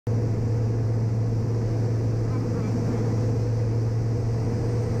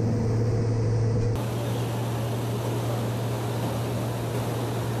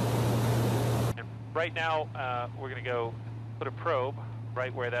right now, we're going to go put a probe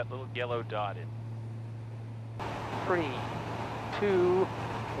right where that little yellow dot is. 3, 2,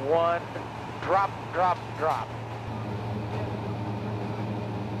 1, drop, drop, drop.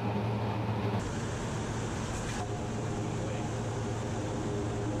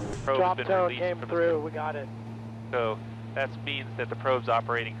 Probe's Drop been tone released came from through, we got it. So that means that the probe's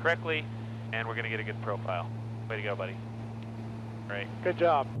operating correctly, and we're going to get a good profile. Way to go, buddy. All right. Good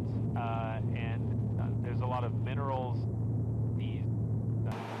job. There's a lot of minerals.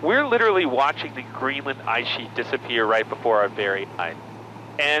 We're literally watching the Greenland ice sheet disappear right before our very eyes.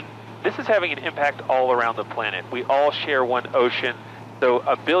 And this is having an impact all around the planet. We all share one ocean, so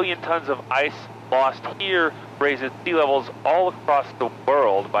 1 billion tons of ice lost here raises sea levels all across the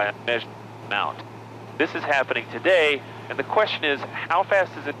world by a measured amount. This is happening today, and the question is, how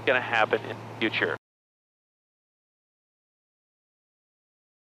fast is it going to happen in the future?